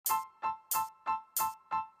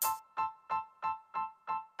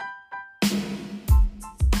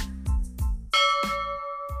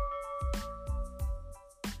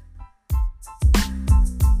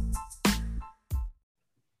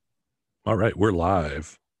All right, we're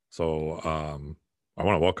live. So I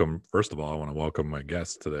want to welcome, first of all, I want to welcome my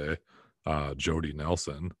guest today, Jody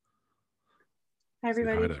Nelson. Hi, Say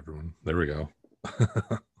hi everybody. to everyone. There we go.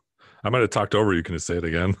 I might have talked over you. Can you say it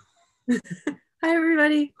again? Hi,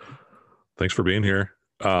 everybody. Thanks for being here.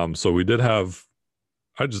 So we did have,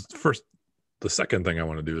 the second thing I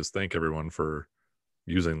want to do is thank everyone for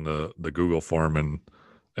using the Google form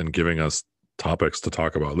and giving us topics to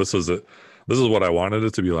talk about. This is what I wanted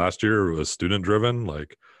it to be last year. It was student driven,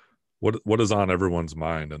 like what is on everyone's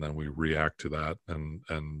mind, and then we react to that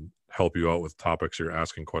and help you out with topics you're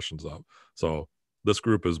asking questions of. So this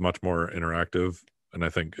group is much more interactive, and I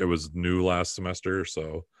think it was new last semester,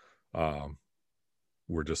 so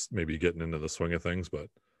we're just maybe getting into the swing of things. But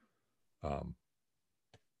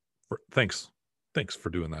thanks for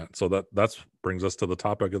doing that. So that's brings us to the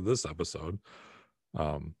topic of this episode.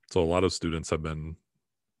 So a lot of students have been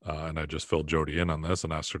and I just filled Jody in on this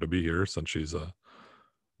and asked her to be here since she's do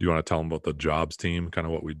you want to tell them about the jobs team, kind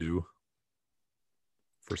of what we do,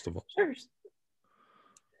 first of all? Sure.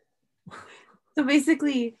 So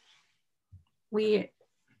basically, we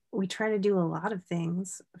try to do a lot of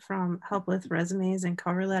things, from help with resumes and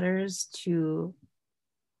cover letters to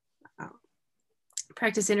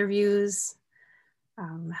practice interviews,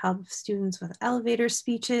 help students with elevator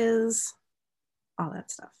speeches, all that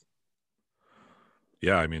stuff.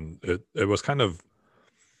 Yeah, I mean, it was kind of,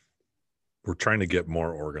 we're trying to get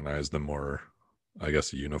more organized and more, I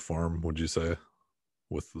guess, uniform, would you say,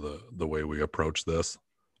 with the way we approach this.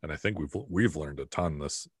 And I think we've learned a ton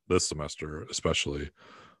this semester, especially.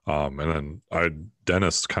 And then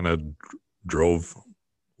Dennis kind of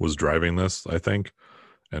was driving this, I think,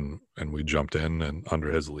 and we jumped in and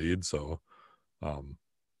under his lead. So I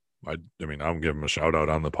mean, I'll give him a shout out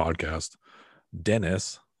on the podcast.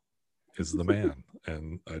 Dennis is the man.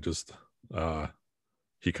 And I just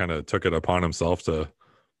he kind of took it upon himself to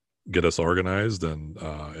get us organized, and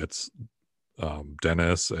it's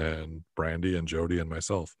Dennis and Brandy and Jody and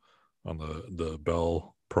myself on the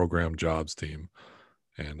Bell program jobs team.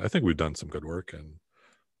 And I think we've done some good work, and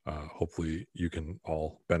hopefully you can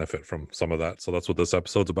all benefit from some of that. So that's what this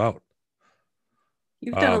episode's about.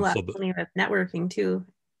 You've done a lot with networking too.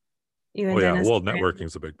 Dennis, well, networking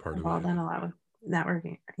is a big part of it. We've all done a lot with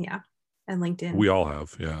networking, yeah, and LinkedIn. We all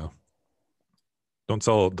have, yeah. Don't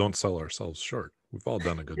sell ourselves short. We've all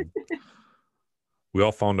done a good. We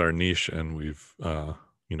all found our niche, and we've,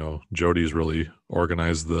 Jody's really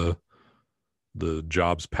organized the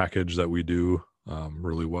jobs package that we do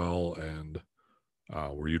really well, and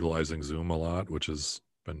we're utilizing Zoom a lot, which has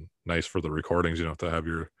been nice for the recordings. You don't have to have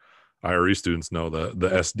your IRE students know the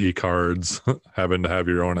SD cards, having to have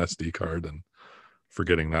your own SD card and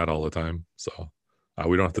forgetting that all the time. So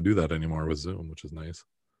we don't have to do that anymore with Zoom, which is nice.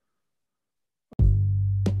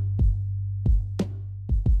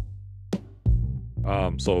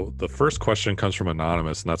 So the first question comes from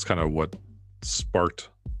Anonymous, and that's kind of what sparked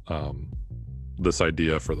this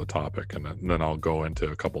idea for the topic. And then I'll go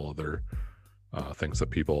into a couple other things that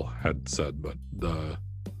people had said. But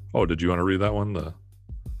did you want to read that one?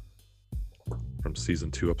 From season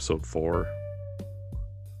 2, episode 4.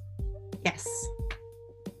 Yes.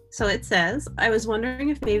 So it says, I was wondering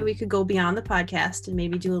if maybe we could go beyond the podcast and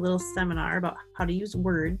maybe do a little seminar about how to use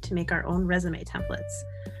Word to make our own resume templates.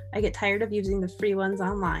 I get tired of using the free ones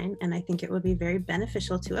online, and I think it would be very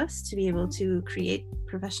beneficial to us to be able to create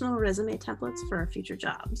professional resume templates for our future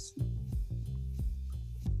jobs.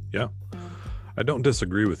 Yeah, I don't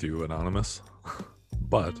disagree with you, Anonymous,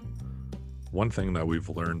 but one thing that we've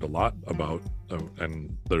learned a lot about,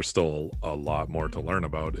 and there's still a lot more to learn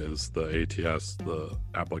about, is the ATS, the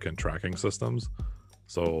applicant tracking systems.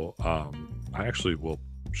 So I actually will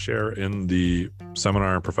share in the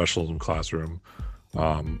seminar and professionalism classroom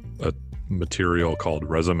a material called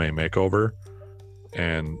Resume Makeover.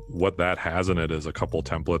 And what that has in it is a couple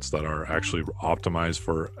templates that are actually optimized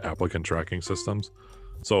for applicant tracking systems.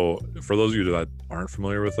 So for those of you that aren't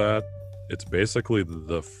familiar with that, it's basically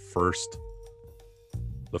the first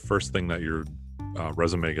thing that your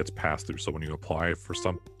resume gets passed through. So when you apply for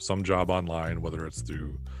some job online, whether it's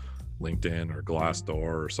through LinkedIn or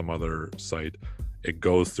Glassdoor or some other site, it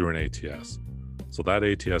goes through an ATS. So that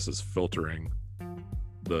ATS is filtering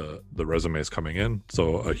the resumes coming in,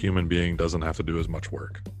 so a human being doesn't have to do as much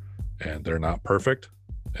work. And they're not perfect,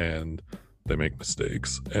 and they make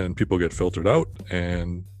mistakes, and people get filtered out,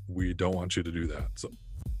 and we don't want you to do that. So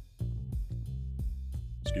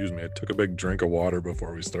excuse me, I took a big drink of water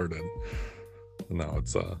before we started. Now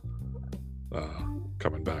it's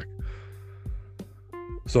coming back.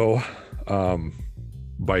 So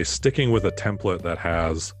by sticking with a template that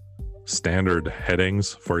has standard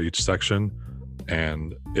headings for each section,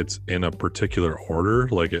 and it's in a particular order.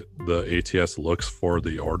 Like the ATS looks for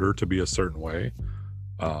the order to be a certain way.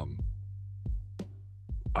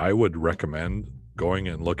 I would recommend going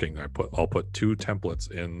and looking. I'll put 2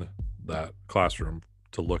 templates in that classroom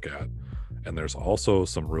to look at, and there's also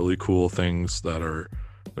some really cool things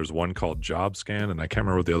there's one called Job Scan, and I can't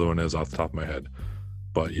remember what the other one is off the top of my head,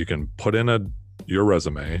 but you can put in your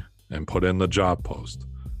resume and put in the job post,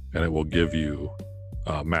 and it will give you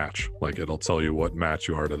a match. Like it'll tell you what match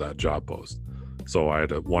you are to that job post. So I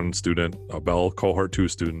had one student, a Bell Cohort 2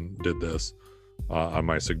 student, did this on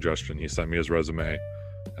my suggestion. He sent me his resume,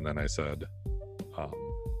 and then I said,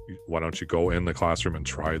 why don't you go in the classroom and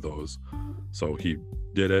try those? So he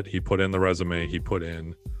did it. He put in the resume, he put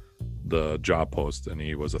in the job post, and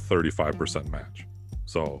he was a 35% match.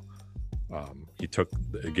 So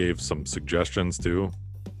it gave some suggestions too,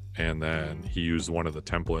 and then he used one of the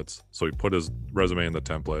templates. So he put his resume in the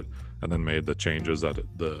template and then made the changes that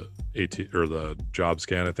the Job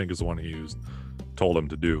Scan, I think is the one he used, told him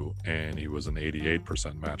to do, and he was an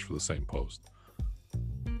 88% match for the same post.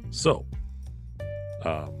 So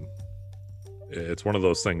it's one of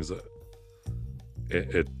those things that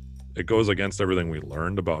it goes against everything we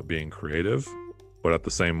learned about being creative, but at the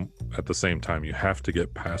same time, you have to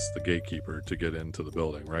get past the gatekeeper to get into the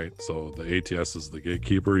building, right? So the ATS is the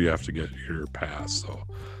gatekeeper. You have to get your pass. So,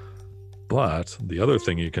 but the other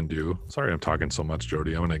thing you can do, sorry I'm talking so much,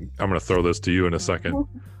 Jody, I'm gonna throw this to you in a second.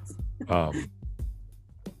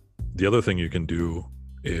 The other thing you can do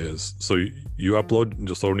is, so you upload,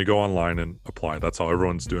 just so when you go online and apply, that's how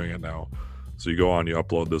everyone's doing it now. So you go on, you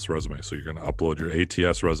upload this resume. So you're going to upload your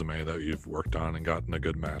ATS resume that you've worked on and gotten a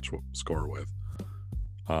good match score with.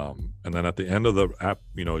 And then at the end of the app,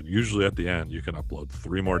 usually at the end, you can upload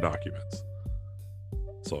 3 more documents.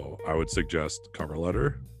 So I would suggest cover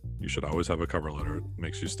letter. You should always have a cover letter. It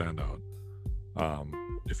makes you stand out.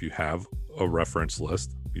 If you have a reference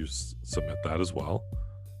list, you submit that as well.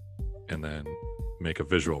 And then make a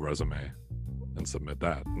visual resume and submit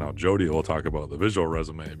that. Now, Jody will talk about the visual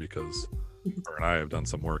resume because her and I have done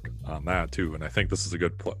some work on that too. And I think this is a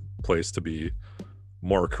good place to be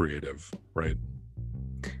more creative, right?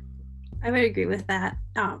 I would agree with that.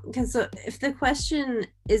 Because if the question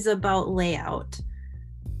is about layout,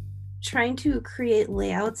 trying to create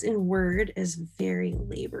layouts in Word is very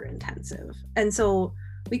labor intensive. And so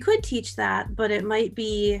we could teach that, but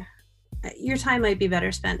your time might be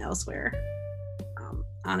better spent elsewhere,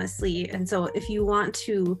 honestly. And so if you want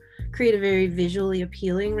to create a very visually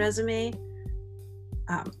appealing resume,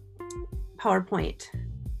 PowerPoint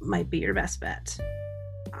might be your best bet.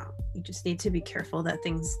 You just need to be careful that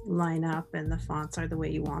things line up and the fonts are the way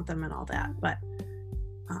you want them and all that. But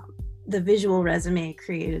the visual resume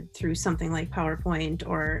created through something like PowerPoint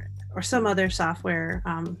or some other software,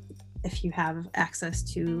 if you have access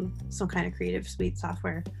to some kind of Creative Suite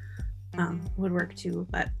software, would work too.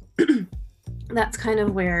 But that's kind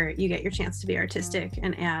of where you get your chance to be artistic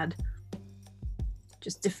and add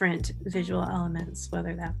just different visual elements,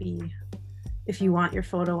 whether that be if you want your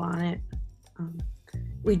photo on it.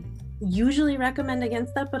 We usually recommend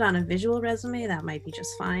against that, but on a visual resume, that might be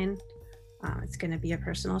just fine. It's going to be a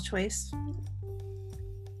personal choice.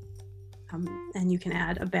 And you can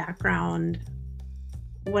add a background,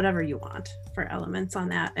 whatever you want for elements on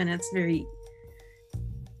that. And it's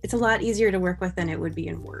a lot easier to work with than it would be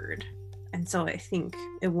in Word. And so I think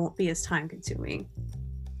it won't be as time consuming.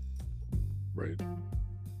 Right.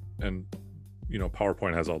 And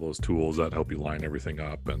PowerPoint has all those tools that help you line everything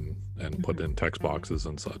up and put in text boxes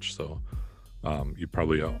and such. So you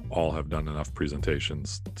probably all have done enough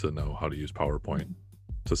presentations to know how to use PowerPoint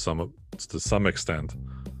to some extent.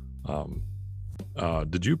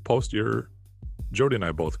 Did you post Jody and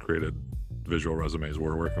I both created visual resumes.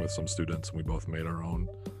 We're working with some students and we both made our own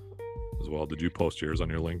as well. Did you post yours on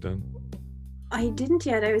your LinkedIn? I didn't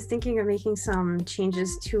yet. I was thinking of making some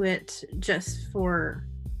changes to it just for,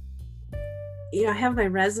 I have my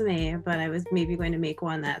resume, but I was maybe going to make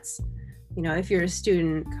one that's, if you're a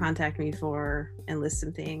student, contact me for, and list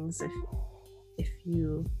some things. If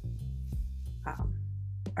you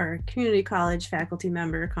are a community college faculty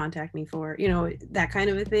member, contact me for, that kind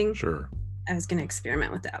of a thing. Sure. I was going to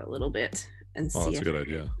experiment with that a little bit and see that's a good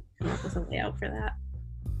idea. Come up with a layout for that.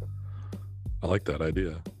 I like that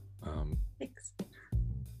idea. Thanks.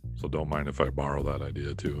 So don't mind if I borrow that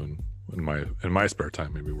idea too, and in my spare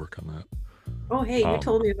time, maybe work on that. Oh, hey, you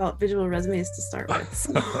told me about visual resumes to start with.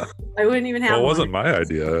 So I wouldn't even have Well, it one. wasn't my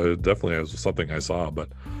idea. It definitely was something I saw, but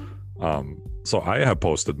so I have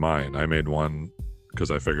posted mine. I made one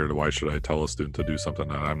because I figured, why should I tell a student to do something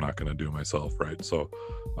that I'm not going to do myself, right? So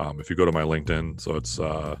if you go to my LinkedIn, so it's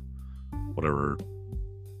whatever,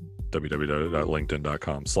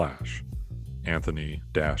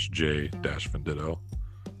 www.linkedin.com/Anthony-J-Venditto,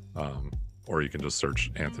 or you can just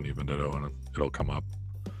search Anthony Venditto and it'll come up.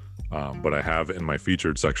 But I have in my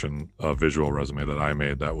featured section a visual resume that I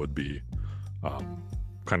made that would be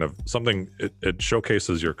kind of something, it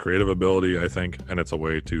showcases your creative ability, I think, and it's a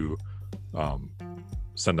way to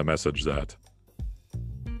send a message that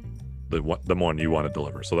the one you want to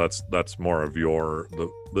deliver. So that's more of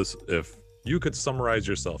this. If you could summarize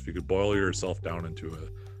yourself, you could boil yourself down into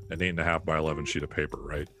an 8.5 by 11 sheet of paper,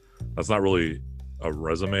 right? That's not really a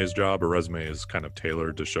resume's job. A resume is kind of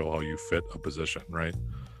tailored to show how you fit a position, right?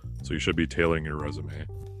 So you should be tailoring your resume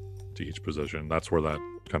to each position. That's where that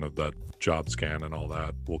kind of that job scan and all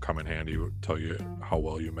that will come in handy, tell you how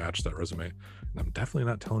well you match that resume. And I'm definitely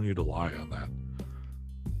not telling you to lie on that.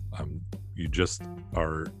 You just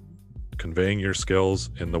are conveying your skills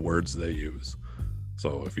in the words they use.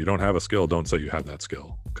 So if you don't have a skill, don't say you have that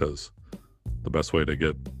skill, because the best way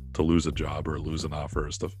to lose a job or lose an offer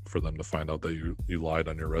is for them to find out that you lied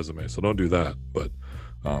on your resume. So don't do that. But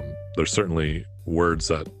there's certainly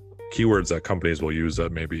keywords that companies will use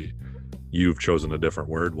that maybe you've chosen a different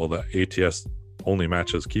word. Well, the ATS only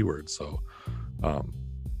matches keywords. So,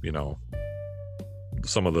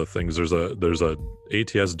 some of the things, there's a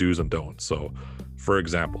ATS do's and don'ts. So for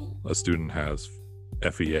example, a student has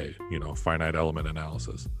FEA, finite element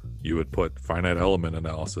analysis. You would put finite element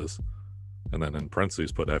analysis and then in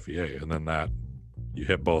parentheses put FEA, and then that you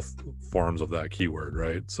hit both forms of that keyword,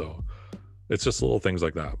 right? So it's just little things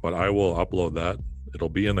like that. But I will upload that. It'll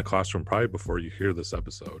be in the classroom probably before you hear this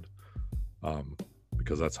episode,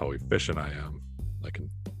 because that's how efficient I am.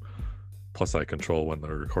 Plus I control when the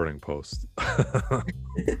recording posts.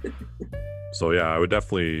 So yeah, I would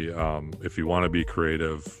definitely, if you want to be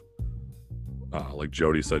creative, like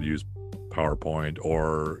Jody said, use PowerPoint,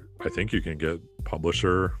 or I think you can get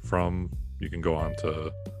Publisher you can go on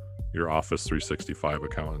to your Office 365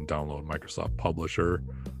 account and download Microsoft Publisher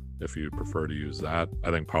if you prefer to use that. I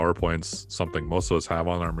think PowerPoint's something most of us have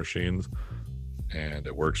on our machines, and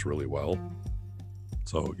it works really well.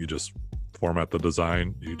 So you just format the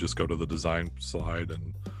design. You just go to the design slide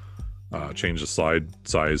and change the slide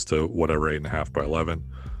size to whatever 8.5 by 11.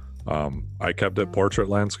 I kept it portrait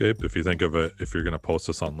landscape. If you think of it, if you're going to post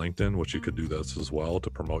this on LinkedIn, which you could do this as well to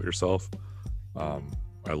promote yourself,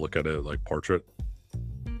 I look at it like portrait,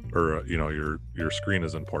 or your screen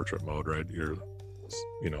is in portrait mode, right? You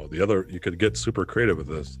could get super creative with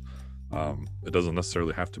this. It doesn't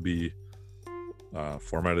necessarily have to be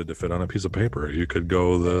formatted to fit on a piece of paper. You could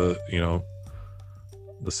go the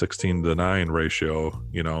 16:9 ratio,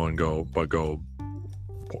 and go.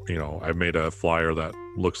 I've made a flyer that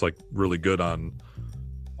looks like really good on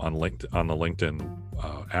LinkedIn, on the LinkedIn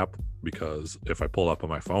app, because if I pull up on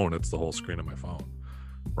my phone, it's the whole screen of my phone,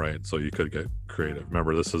 right? So you could get creative.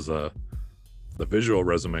 Remember, this is the visual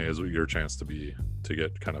resume is your chance to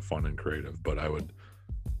get kind of fun and creative. But I would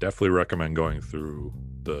definitely recommend going through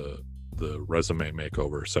the resume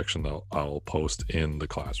makeover section that I'll post in the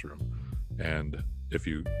classroom. And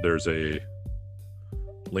there's a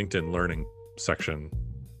LinkedIn learning section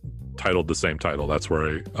titled the same title. That's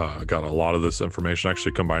where I got a lot of this information. I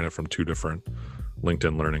actually combined it from 2 different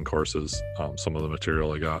LinkedIn learning courses, some of the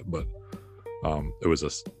material I got, but it was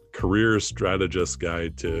a career strategist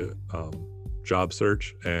guide to job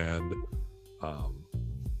search and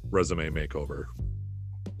resume makeover.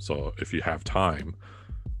 So if you have time,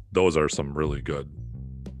 those are some really good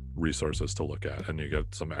resources to look at, and you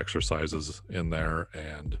get some exercises in there,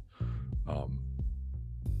 and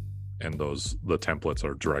the templates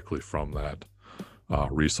are directly from that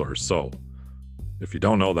resource. So if you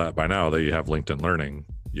don't know that by now, that you have LinkedIn Learning,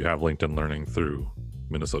 you have LinkedIn Learning through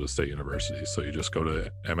Minnesota State University. So you just go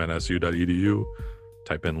to mnsu.edu,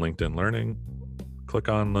 type in LinkedIn Learning, click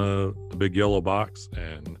on the big yellow box,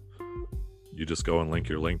 and you just go and link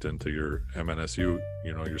your LinkedIn to your MNSU,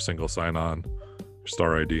 your single sign-on, your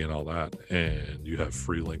star ID and all that, and you have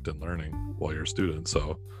free LinkedIn Learning while you're a student.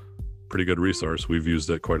 So pretty good resource. We've used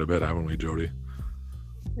it quite a bit, haven't we, Jody?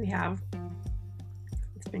 We have.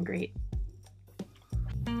 It's been great.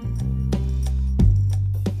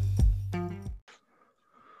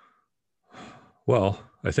 Well,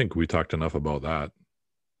 I think we talked enough about that.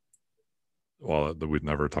 Well, we've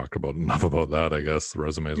never talked about enough about that, I guess. The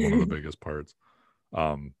resume is one of the biggest parts.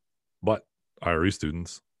 But IRE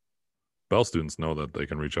students, Bell students know that they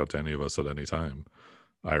can reach out to any of us at any time.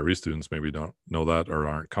 IRE students maybe don't know that or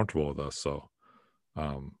aren't comfortable with us. So,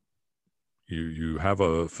 you have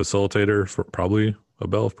a facilitator, for probably a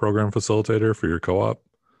Bell program facilitator for your co-op.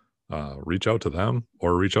 Reach out to them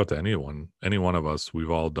or reach out to any one of us.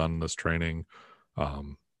 We've all done this training.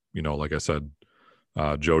 Like I said,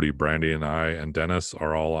 Jody, Brandy, and I and Dennis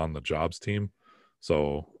are all on the jobs team.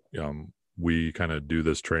 So we kind of do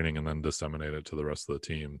this training and then disseminate it to the rest of the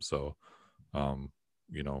team. So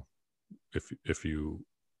you know, if you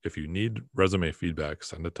need resume feedback,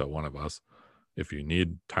 send it to one of us. If you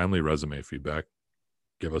need timely resume feedback,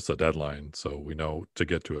 give us a deadline so we know to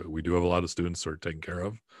get to it. We do have a lot of students who are taken care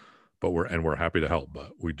of, but we're happy to help.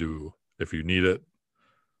 But we do, if you need it,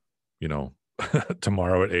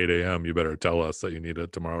 tomorrow at 8 a.m., you better tell us that you need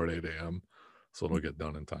it tomorrow at 8 a.m. so it'll get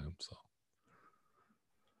done in time. So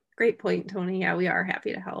Great point, Tony. Yeah, we are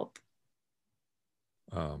happy to help.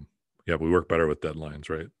 Yeah, we work better with deadlines,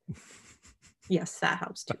 right? Yes, that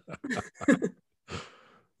helps too.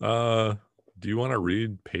 Do you want to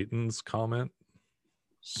read Peyton's comment?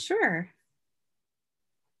 Sure.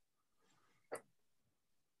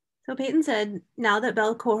 So Peyton said, now that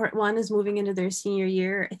Bell Cohort 1 is moving into their senior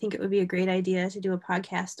year, I think it would be a great idea to do a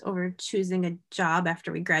podcast over choosing a job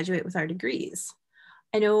after we graduate with our degrees.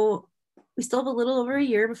 I know we still have a little over a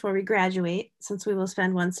year before we graduate, since we will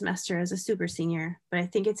spend one semester as a super senior, but I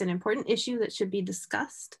think it's an important issue that should be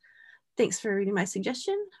discussed. Thanks for reading my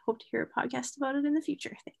suggestion. Hope to hear a podcast about it in the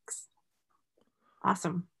future. Thanks.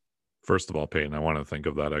 Awesome. First of all, Peyton, I want to think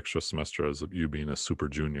of that extra semester as you being a super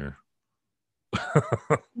junior.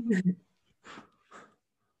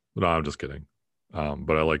 No, I'm just kidding.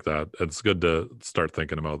 But I like that. It's good to start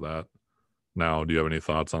thinking about that. Now, do you have any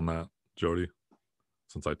thoughts on that, Jody?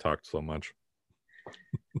 Since I talked so much.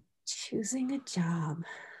 Choosing a job.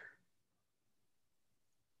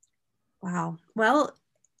 Wow. Well,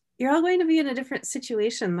 you're all going to be in a different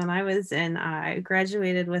situation than I was in. I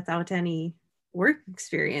graduated without any work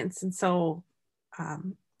experience. And so I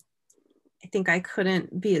think I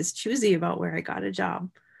couldn't be as choosy about where I got a job.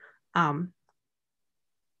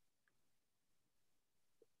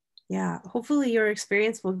 Yeah, hopefully your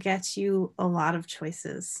experience will get you a lot of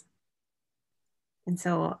choices. And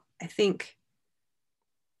so I think,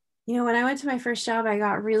 when I went to my first job, I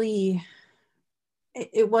got really,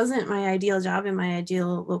 it wasn't my ideal job in my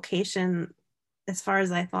ideal location as far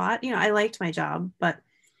as I thought. I liked my job, but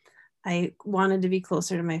I wanted to be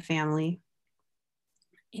closer to my family.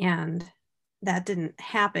 And that didn't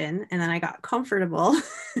happen. And then I got comfortable.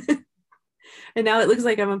 And now it looks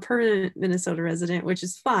like I'm a permanent Minnesota resident, which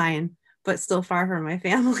is fine, but still far from my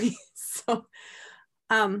family. So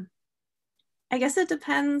I guess it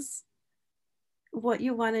depends what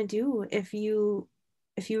you want to do. If you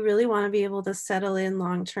really want to be able to settle in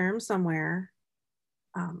long term somewhere,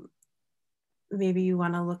 maybe you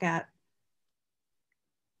want to look at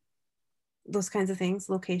those kinds of things,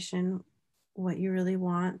 location, what you really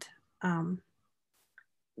want.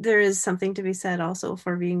 There is something to be said also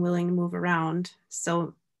for being willing to move around.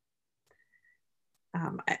 So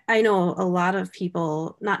I know a lot of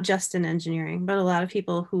people, not just in engineering, but a lot of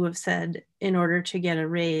people who have said in order to get a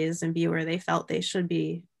raise and be where they felt they should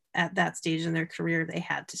be at that stage in their career, they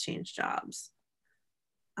had to change jobs.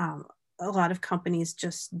 A lot of companies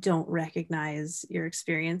just don't recognize your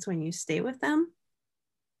experience when you stay with them,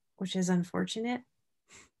 which is unfortunate.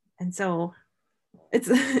 And so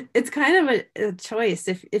it's kind of a choice.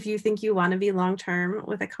 If you think you want to be long-term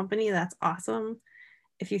with a company, that's awesome.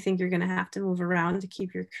 If you think you're going to have to move around to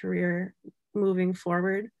keep your career moving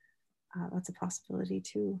forward, that's a possibility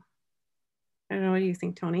too. I don't know. What do you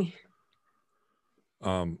think, Tony?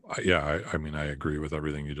 Yeah, I mean, I agree with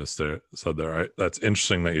everything you just said there. That's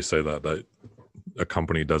interesting that you say that a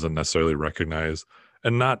company doesn't necessarily recognize,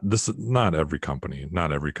 and not every company,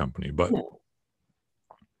 but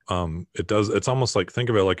No. It does. It's almost like, think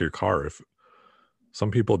of it like your car. If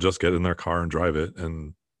some people just get in their car and drive it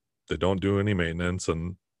and they don't do any maintenance,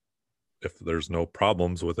 and if there's no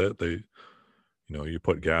problems with it, you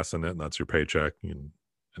put gas in it and that's your paycheck.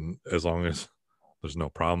 And as long as there's no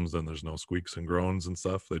problems, then there's no squeaks and groans and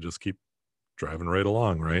stuff. They just keep driving right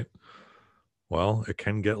along, right? Well, it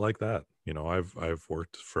can get like that. I've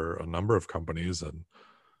worked for a number of companies, and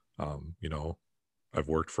I've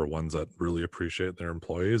worked for ones that really appreciate their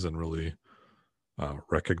employees and really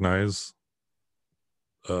recognize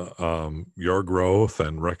your growth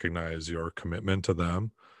and recognize your commitment to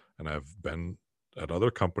them. And I've been at other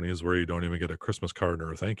companies where you don't even get a Christmas card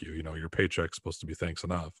or a thank you. Your paycheck's supposed to be thanks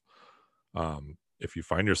enough. If you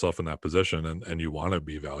find yourself in that position and you want to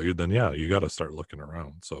be valued, then yeah, you got to start looking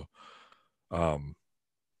around. So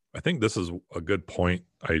I think this is a good point.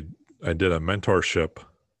 I did a mentorship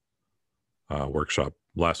workshop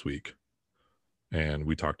last week, and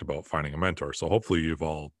we talked about finding a mentor. So hopefully you've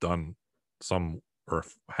all done some, or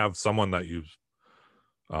have someone that you've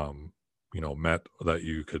met, that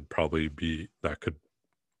you could probably be, that could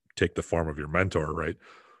take the form of your mentor, right?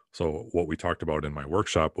 So what we talked about in my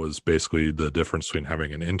workshop was basically the difference between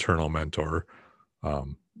having an internal mentor,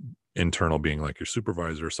 um, internal being like your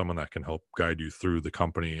supervisor, someone that can help guide you through the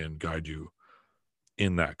company and guide you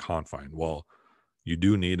in that confine. Well, you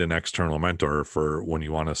do need an external mentor for when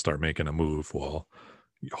you want to start making a move. Well,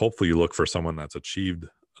 hopefully you look for someone that's achieved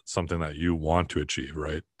something that you want to achieve,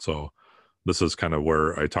 right? So this is kind of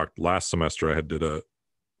where I talked last semester. I did a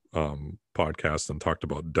podcast and talked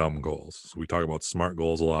about dumb goals. So we talk about smart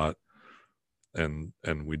goals a lot, and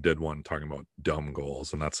we did one talking about dumb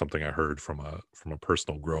goals, and that's something I heard from a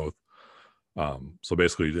personal growth. So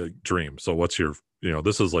basically, the dream. So what's your,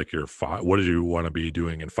 this is like your what do you want to be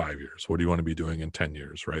doing in 5 years? What do you want to be doing in 10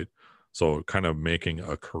 years, right? So kind of making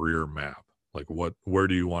a career map, like where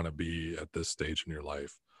do you want to be at this stage in your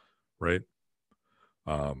life, right?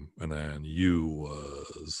 And then you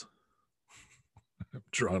was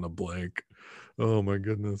drawing a blank. Oh my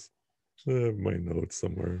goodness. I have my notes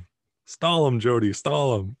somewhere. Stall him, Jody.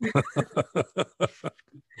 Stall him.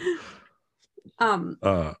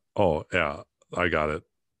 Oh yeah, I got it.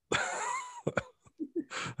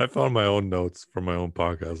 I found my own notes from my own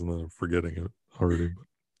podcast and then I'm forgetting it already.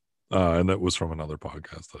 And that was from another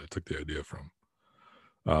podcast that I took the idea from.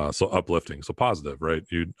 So uplifting, so positive, right?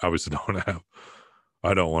 You obviously don't have,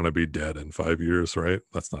 I don't want to be dead in 5 years, right?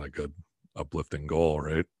 That's not a good uplifting goal,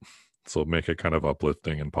 right? So make it kind of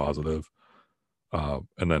uplifting and positive. And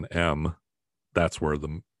then M, that's where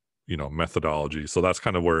the, methodology. So that's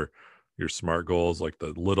kind of where your SMART goals, like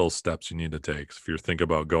the little steps you need to take. If you're thinking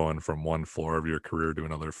about going from one floor of your career to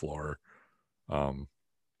another floor, what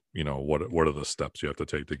are the steps you have to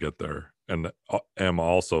take to get there? And M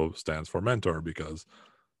also stands for mentor, because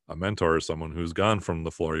a mentor is someone who's gone from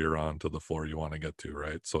the floor you're on to the floor you want to get to,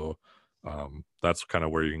 right? So that's kind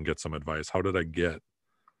of where you can get some advice. How did I get,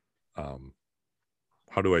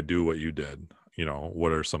 how do I do what you did?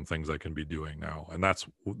 What are some things I can be doing now? And that's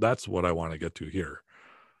what I want to get to here.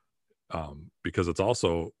 Because it's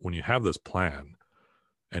also, when you have this plan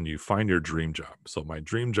and you find your dream job. So my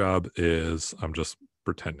dream job is, I'm just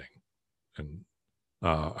pretending, and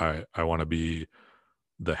I want to be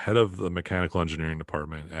the head of the mechanical engineering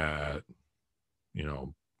department at,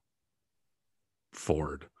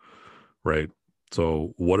 Ford, right?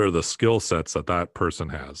 So what are the skill sets that person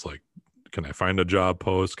has? Like, can I find a job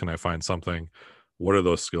post? Can I find something? What are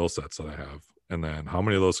those skill sets that I have? And then how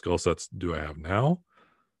many of those skill sets do I have now?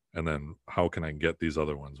 And then how can I get these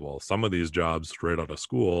other ones? Well, some of these jobs right out of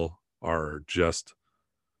school are just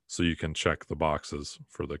so you can check the boxes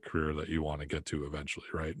for the career that you want to get to eventually,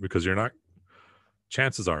 right? Because you're not,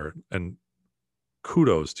 chances are, and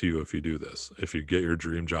kudos to you if you do this, if you get your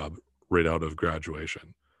dream job right out of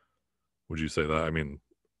graduation. Would you say that? I mean,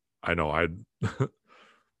 I know I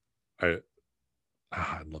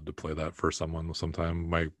I'd love to play that for someone sometime.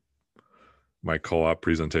 My co-op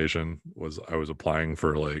presentation was, I was applying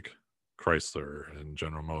for like Chrysler and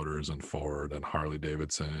General Motors and Ford and Harley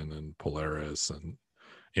Davidson and Polaris and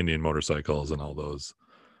Indian Motorcycles and all those.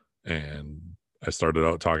 And I started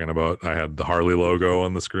out talking about, I had the Harley logo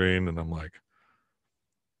on the screen, and I'm like,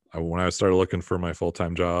 when I started looking for my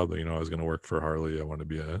full-time job, I was going to work for Harley. I want to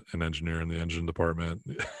be an engineer in the engine department.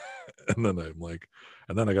 And then I'm like,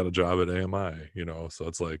 and then I got a job at AMI, so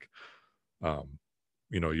it's like,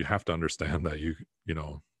 you have to understand that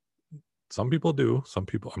some people do, some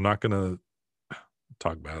people, I'm not going to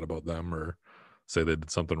talk bad about them or say they did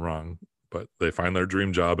something wrong, but they find their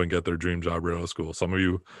dream job and get their dream job right out of school. Some of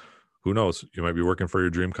you, who knows, you might be working for your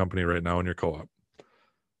dream company right now in your co-op.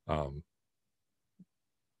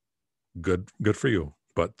 Good for you.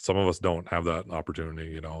 But some of us don't have that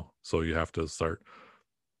opportunity, so you have to start,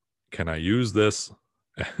 can I use this?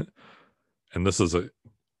 And this is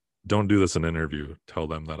don't do this in an interview. Tell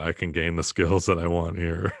them that I can gain the skills that I want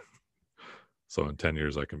here. So in 10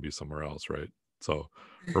 years, I can be somewhere else, right? So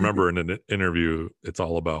remember, in an interview, it's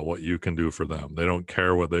all about what you can do for them. They don't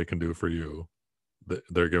care what they can do for you.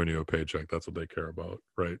 They're giving you a paycheck. That's what they care about,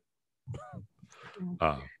 right?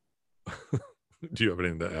 Do you have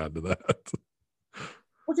anything to add to that?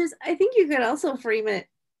 Well, I think you could also frame it,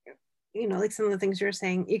 like some of the things you were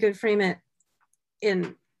saying, you could frame it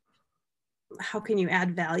in how can you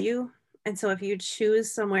add value? And so if you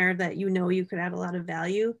choose somewhere that you could add a lot of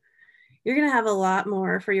value, you're going to have a lot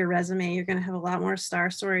more for your resume. You're going to have a lot more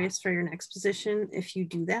star stories for your next position if you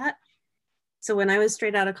do that. So when I was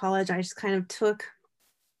straight out of college, I just kind of took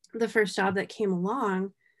the first job that came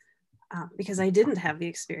along because I didn't have the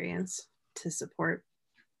experience. to support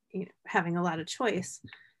having a lot of choice.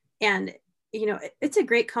 And it's a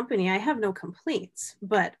great company. I have no complaints,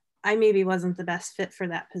 but I maybe wasn't the best fit for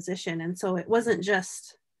that position. And so it wasn't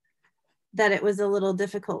just that it was a little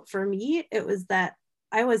difficult for me. It was that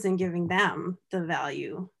I wasn't giving them the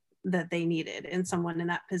value that they needed in someone in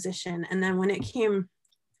that position. And then when it came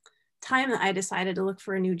time that I decided to look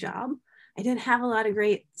for a new job, I didn't have a lot of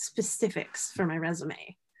great specifics for my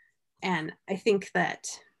resume. And I think that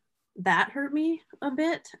hurt me a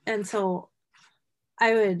bit. And so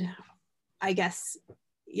I guess,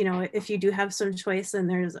 if you do have some choice and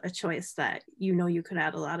there's a choice that you could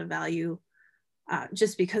add a lot of value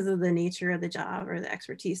just because of the nature of the job or the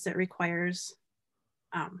expertise it requires,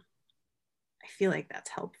 I feel like that's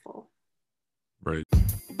helpful. Right.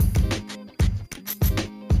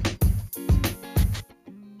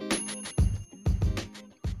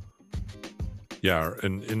 Yeah,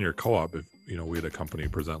 and in your co-op, if we had a company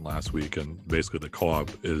present last week, and basically the co-op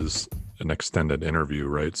is an extended interview,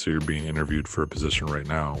 right? So you're being interviewed for a position right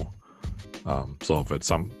now. So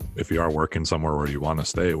if you are working somewhere where you want to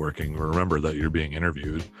stay working, remember that you're being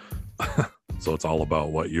interviewed. So it's all about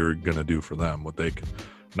what you're gonna do for them,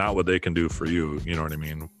 not what they can do for you. You know what I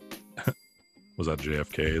mean? Was that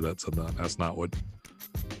JFK that said that? That's not what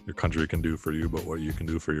your country can do for you, but what you can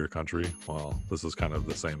do for your country. Well, this is kind of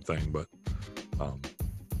the same thing, but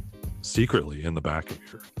secretly in the back of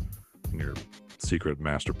your secret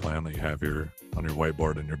master plan that you have here on your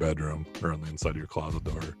whiteboard in your bedroom or on the inside of your closet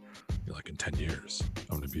door, you're like, in 10 years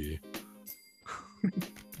I'm going to be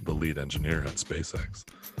the lead engineer at SpaceX,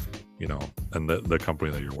 and the company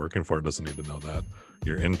that you're working for doesn't need to know that.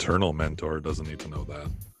 Your internal mentor doesn't need to know that.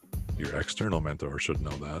 Your external mentor should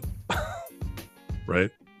know that. Right?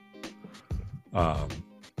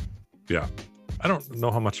 Yeah, I don't know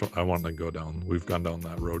how much I want to go down. We've gone down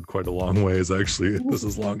that road quite a long ways, actually. This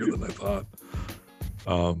is longer than I thought.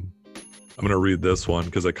 I'm going to read this one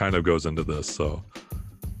because it kind of goes into this. So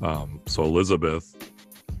Elizabeth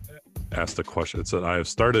asked a question. It said, I have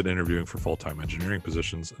started interviewing for full-time engineering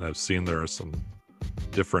positions, and I've seen there are some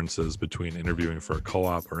differences between interviewing for a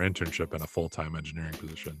co-op or internship and a full-time engineering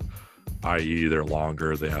position, i.e. they're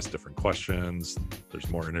longer, they ask different questions, there's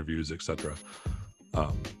more interviews, etc.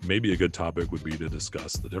 Maybe a good topic would be to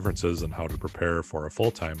discuss the differences and how to prepare for a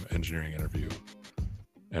full-time engineering interview,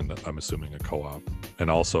 and I'm assuming a co-op,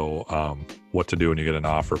 and also what to do when you get an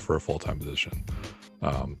offer for a full-time position.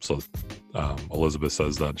 Elizabeth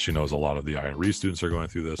says that she knows a lot of the IRE students are going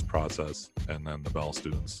through this process, and then the Bell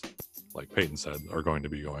students, like Peyton said, are going to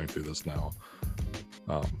be going through this now.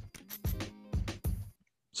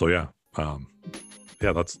 She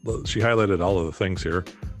highlighted all of the things here.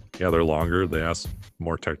 Yeah, they're longer. They ask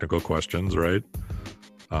more technical questions, right?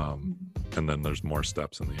 And then there's more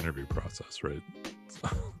steps in the interview process, right?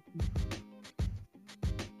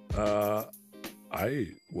 I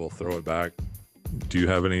will throw it back. Do you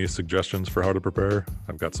have any suggestions for how to prepare?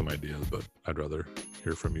 I've got some ideas, but I'd rather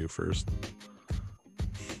hear from you first.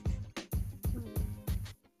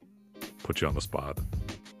 Put you on the spot.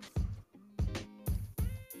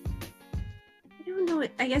 I don't know.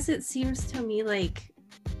 I guess it seems to me like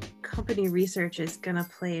company research is going to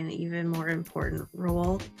play an even more important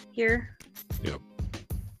role here. Yep.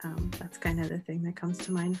 That's kind of the thing that comes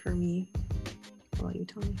to mind for me. Well, you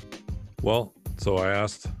tell me. Well, so I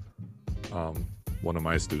asked one of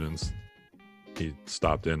my students, he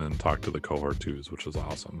stopped in and talked to the cohort twos, which was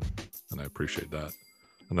awesome, and I appreciate that.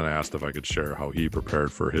 And then I asked if I could share how he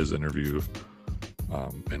prepared for his interview,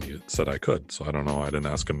 and he said I could. So I don't know. I didn't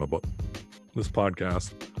ask him about this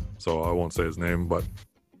podcast, so I won't say his name, but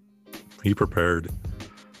he prepared.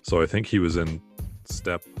 So I think he was in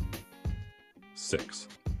step 6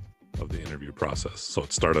 of the interview process. So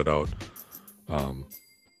it started out,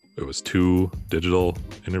 it was 2 digital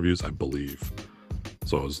interviews, I believe.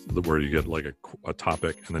 So it was where you get like a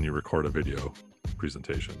topic and then you record a video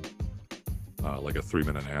presentation, like a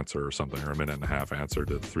 3-minute answer or something, or a 1.5-minute answer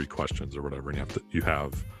to 3 questions or whatever. And you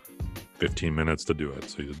have 15 minutes to do it.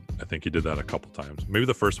 So I think you did that a couple times. Maybe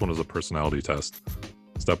the first one was a personality test.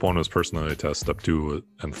 Step 1 was personality test. Step 2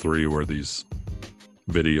 and 3 were these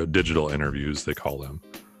digital interviews, they call them.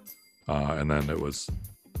 And then it was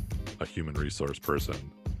a human resource person.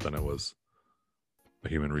 Then it was a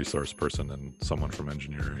human resource person and someone from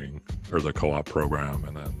engineering or the co-op program.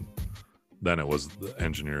 And then it was the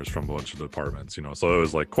engineers from a bunch of departments, so it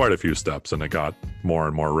was like quite a few steps, and it got more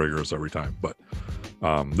and more rigorous every time. But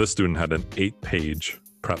this student had an 8-page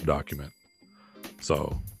prep document.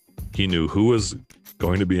 So he knew who was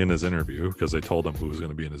going to be in his interview because they told him who was going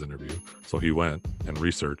to be in his interview. So he went and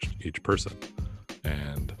researched each person,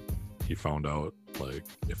 and he found out Like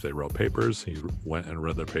if they wrote papers, he went and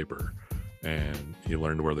read their paper, and he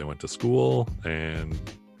learned where they went to school. And,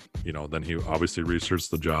 you know, then he obviously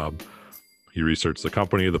researched the job. He researched the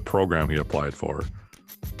company, the program he applied for.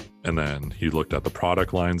 And then he looked at the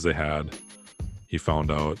product lines they had. He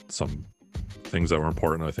found out some things that were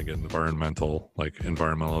important. I think environmental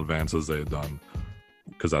advances they had done,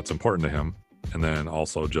 because that's important to him. And then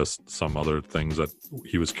also just some other things that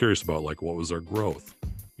he was curious about, like what was their growth.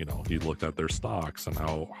 You know, he looked at their stocks and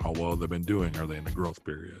how well they've been doing. Are they in a growth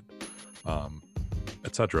period,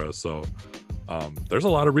 etc. So there's a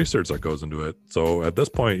lot of research that goes into it. So at this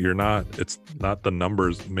point, it's not the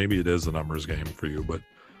numbers. Maybe it is the numbers game for you, but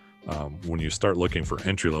when you start looking for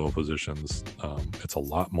entry-level positions, it's a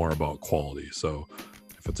lot more about quality. So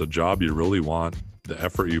if it's a job you really want, the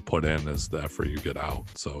effort you put in is the effort you get out.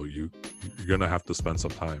 So you're going to have to spend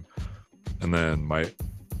some time. And then my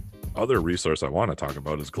other resource I want to talk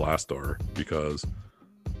about is Glassdoor, because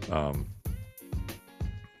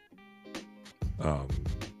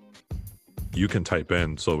you can type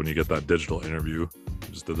in, so when you get that digital interview, I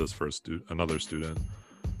just did this for another student,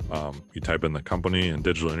 you type in the company and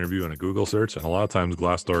digital interview in a Google search, and a lot of times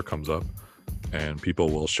Glassdoor comes up and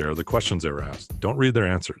people will share the questions they were asked. Don't read their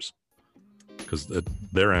answers, because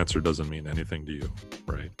their answer doesn't mean anything to you,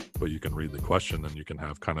 right? But you can read the question and you can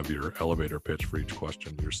have kind of your elevator pitch for each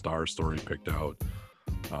question, your star story picked out.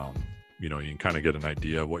 You know, you can kind of get an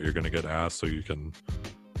idea of what you're going to get asked. So you can,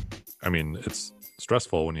 I mean, it's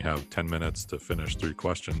stressful when you have 10 minutes to finish 3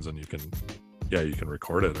 questions, and you can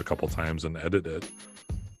record it a couple times and edit it,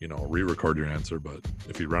 you know, re-record your answer. But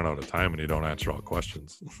if you run out of time and you don't answer all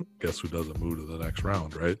questions, guess who doesn't move to the next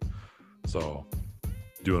round, right? So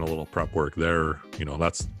doing a little prep work there, you know,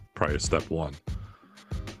 that's probably step 1.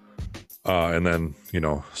 And then, you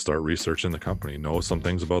know, start researching the company, know some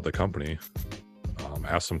things about the company,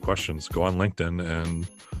 ask some questions, go on LinkedIn and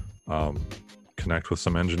connect with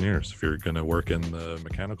some engineers. If you're going to work in the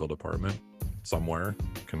mechanical department somewhere,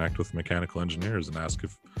 connect with mechanical engineers and ask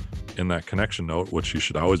if in that connection note, which you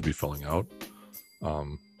should always be filling out,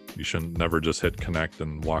 you shouldn't never just hit connect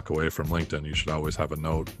and walk away from LinkedIn. You should always have a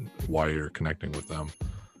note why you're connecting with them.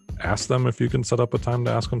 Ask them if you can set up a time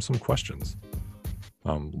to ask them some questions.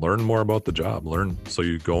 Learn more about the job. Learn so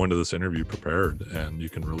you go into this interview prepared and you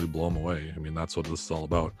can really blow them away. I mean, that's what this is all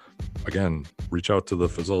about. Again, reach out to the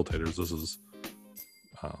facilitators. This is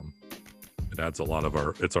it adds a lot of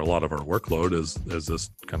our workload is this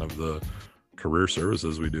kind of the career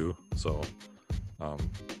services we do. So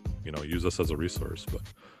you know, use this as a resource. But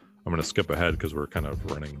I'm going to skip ahead because we're kind of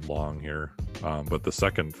running long here. But the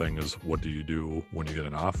second thing is, what do you do when you get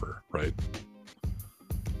an offer, right?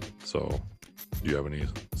 So do you have any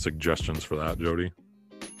suggestions for that, Jody,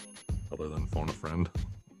 other than phone a friend?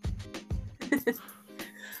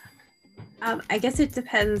 I guess it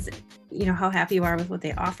depends, you know, how happy you are with what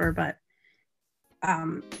they offer, but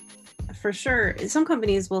for sure, some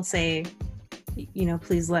companies will say, you know,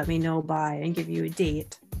 please let me know by, and give you a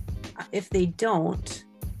date. If they don't,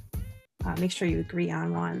 make sure you agree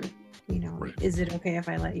on one, you know, right. Is it okay if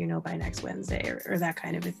I let you know by next Wednesday, or that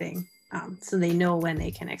kind of a thing? So they know when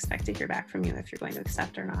they can expect to hear back from you if you're going to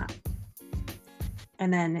accept or not.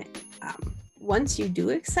 And then once you do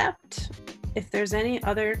accept, if there's any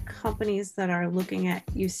other companies that are looking at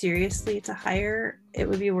you seriously to hire, it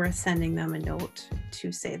would be worth sending them a note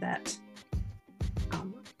to say that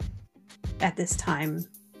at this time,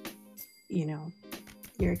 you know,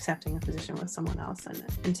 you're accepting a position with someone else,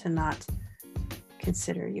 and to not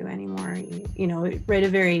consider you anymore. You know, write a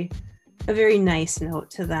very nice note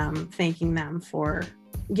to them, thanking them for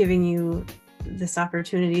giving you this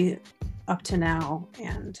opportunity up to now,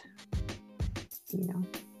 and you know,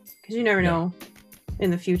 because you never know in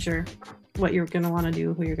the future what you're going to want to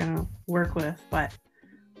do, who you're going to work with, but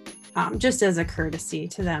just as a courtesy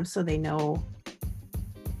to them, so they know,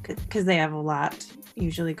 because they have a lot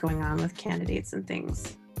usually going on with candidates and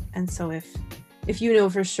things. And so if you know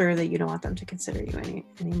for sure that you don't want them to consider you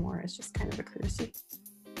anymore, it's just kind of a courtesy.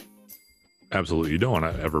 Absolutely. You don't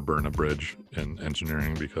want to ever burn a bridge in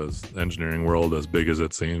engineering, because the engineering world, as big as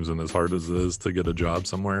it seems and as hard as it is to get a job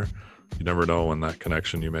somewhere, you never know when that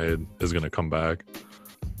connection you made is going to come back.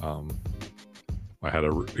 I had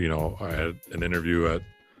an interview at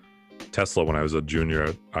Tesla when I was a junior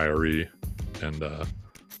at IRE, and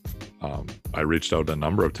I reached out a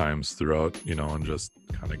number of times throughout, you know, and just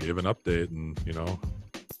kind of gave an update, and, you know,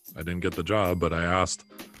 I didn't get the job, but I asked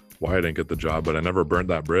why I didn't get the job, but I never burnt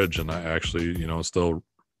that bridge. And I actually, you know, still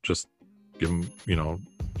just give him, you know,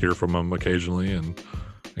 hear from him occasionally and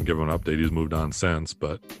give him an update. He's moved on since,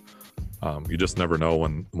 but you just never know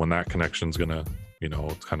when that connection's going to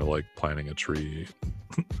It's kind of like planting a tree.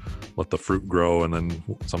 Let the fruit grow, and then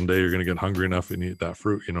someday you're going to get hungry enough and eat that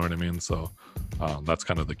fruit. You know what I mean? So that's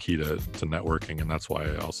kind of the key to networking, and that's why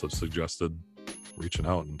I also suggested reaching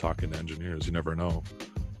out and talking to engineers. You never know,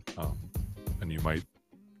 and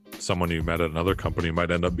someone you met at another company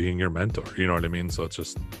might end up being your mentor. You know what I mean? So it's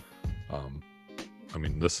just,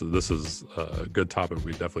 this is a good topic.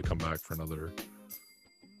 We definitely come back for another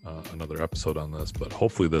episode on this, but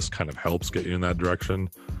hopefully this kind of helps get you in that direction.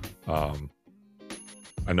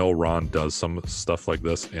 I know Ron does some stuff like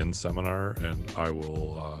this in seminar, and I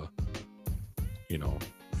will,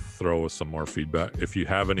 throw some more feedback. If you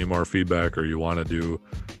have any more feedback, or you want to do,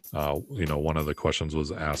 one of the questions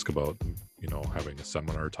was ask about, having a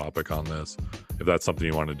seminar topic on this. If that's something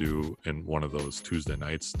you want to do in one of those Tuesday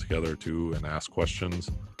nights together too, and ask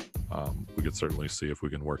questions, we could certainly see if we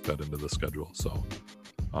can work that into the schedule. So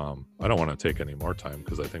I don't want to take any more time,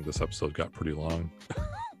 because I think this episode got pretty long.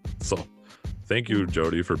 So thank you,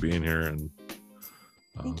 Jody, for being here, and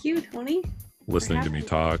thank you, Tony, listening to me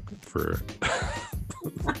talk for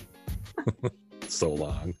so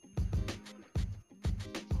long.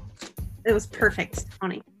 It was perfect,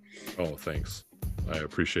 Tony. Oh, thanks. I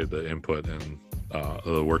appreciate the input and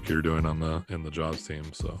the work you're doing in the jobs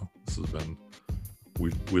team. So this has been,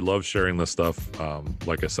 we love sharing this stuff.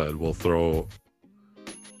 Like I said, we'll throw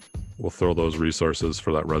those resources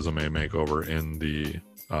for that resume makeover in the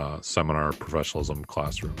seminar professionalism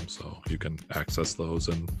classroom, so you can access those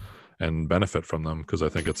and benefit from them, because I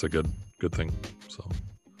think it's a good thing. So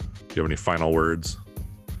do you have any final words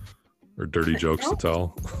or dirty jokes to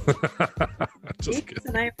tell? Just kidding.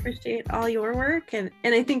 And I appreciate all your work, and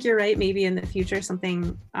I think you're right. Maybe in the future,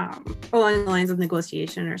 something along the lines of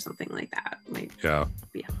negotiation or something like that might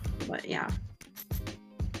be. But yeah,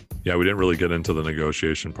 we didn't really get into the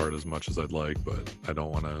negotiation part as much as I'd like, but I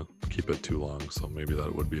don't want to keep it too long, so maybe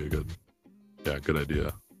that would be a good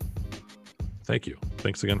idea. Thank you.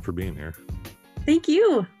 Thanks again for being here. Thank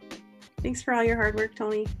you. Thanks for all your hard work,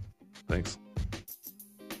 Tony. Thanks.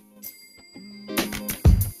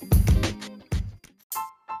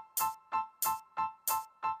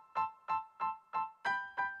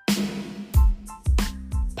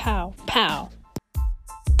 Pow, pow.